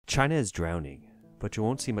China is drowning, but you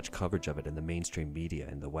won't see much coverage of it in the mainstream media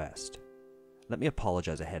in the West. Let me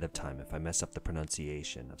apologize ahead of time if I mess up the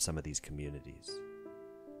pronunciation of some of these communities.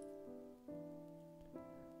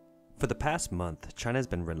 For the past month, China has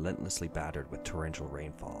been relentlessly battered with torrential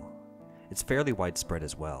rainfall. It's fairly widespread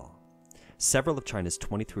as well. Several of China's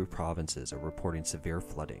 23 provinces are reporting severe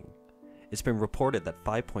flooding. It's been reported that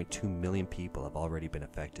 5.2 million people have already been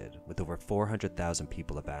affected, with over 400,000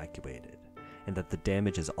 people evacuated, and that the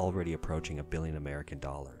damage is already approaching $1 billion American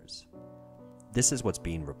dollars. This is what's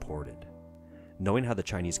being reported. Knowing how the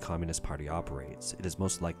Chinese Communist Party operates, it is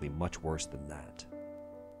most likely much worse than that.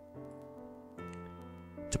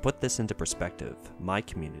 To put this into perspective, my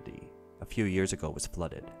community, a few years ago, was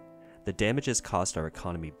flooded. The damages cost our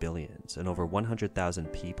economy billions, and over 100,000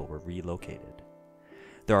 people were relocated.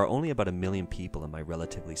 There are only about 1 million people in my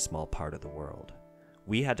relatively small part of the world.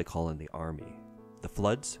 We had to call in the army. The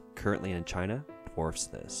floods, currently in China, dwarfs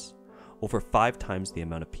this. Over 5 times the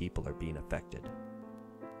amount of people are being affected.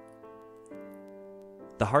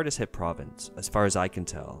 The hardest hit province, as far as I can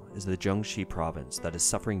tell, is the Jiangxi province that is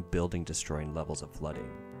suffering building-destroying levels of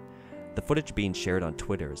flooding. The footage being shared on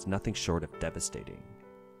Twitter is nothing short of devastating.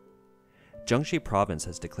 Jiangxi province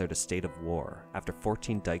has declared a state of war after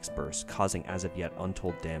 14 dikes burst, causing as of yet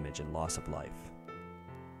untold damage and loss of life.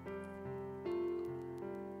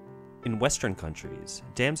 In Western countries,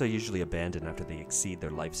 dams are usually abandoned after they exceed their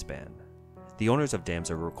lifespan. The owners of dams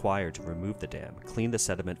are required to remove the dam, clean the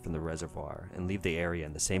sediment from the reservoir, and leave the area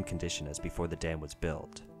in the same condition as before the dam was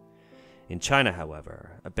built. In China,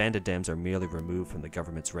 however, abandoned dams are merely removed from the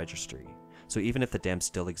government's registry, so even if the dam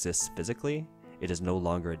still exists physically, it is no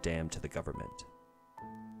longer a dam to the government.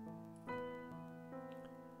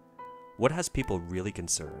 What has people really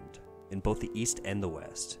concerned, in both the East and the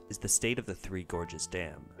West, is the state of the Three Gorges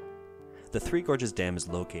Dam. The Three Gorges Dam is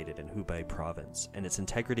located in Hubei province, and its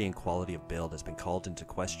integrity and quality of build has been called into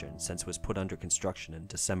question since it was put under construction in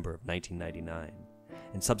December of 1999,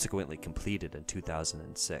 and subsequently completed in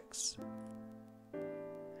 2006.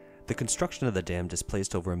 The construction of the dam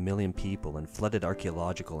displaced over 1 million people and flooded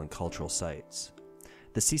archaeological and cultural sites.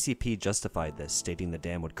 The CCP justified this, stating the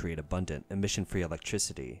dam would create abundant, emission-free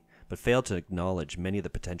electricity, but failed to acknowledge many of the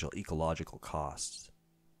potential ecological costs.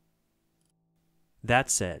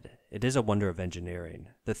 That said, it is a wonder of engineering.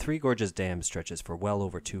 The Three Gorges Dam stretches for well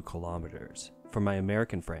over 2 kilometers. For my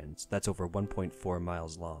American friends, that's over 1.4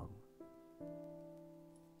 miles long.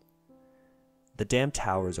 The dam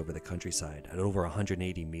towers over the countryside at over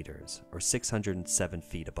 180 meters, or 607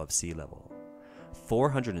 feet above sea level.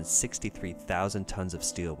 463,000 tons of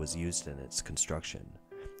steel was used in its construction.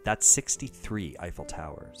 That's 63 Eiffel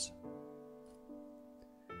Towers.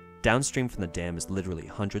 Downstream from the dam is literally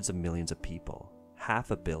hundreds of millions of people.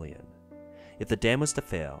 500 million. If the dam was to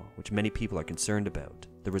fail, which many people are concerned about,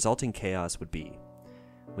 the resulting chaos would be,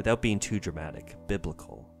 without being too dramatic,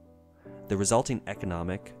 biblical. The resulting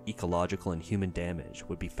economic, ecological, and human damage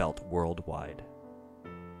would be felt worldwide.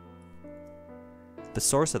 The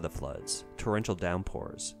source of the floods, torrential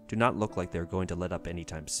downpours, do not look like they're going to let up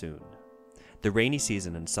anytime soon. The rainy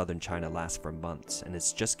season in southern China lasts for months, and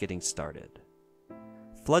it's just getting started.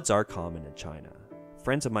 Floods are common in China.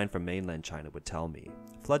 Friends of mine from mainland China would tell me,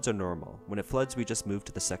 floods are normal. When it floods, we just move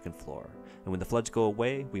to the second floor. And when the floods go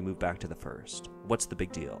away, we move back to the first. What's the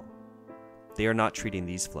big deal? They are not treating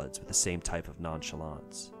these floods with the same type of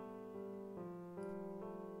nonchalance.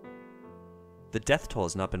 The death toll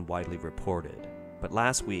has not been widely reported, but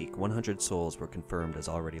last week, 100 souls were confirmed as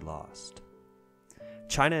already lost.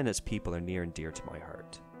 China and its people are near and dear to my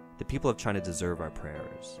heart. The people of China deserve our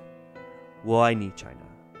prayers. 我爱你, China.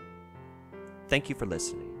 Thank you for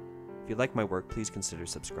listening. If you like my work, please consider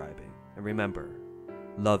subscribing. And remember,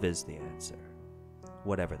 love is the answer,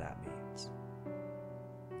 whatever that means.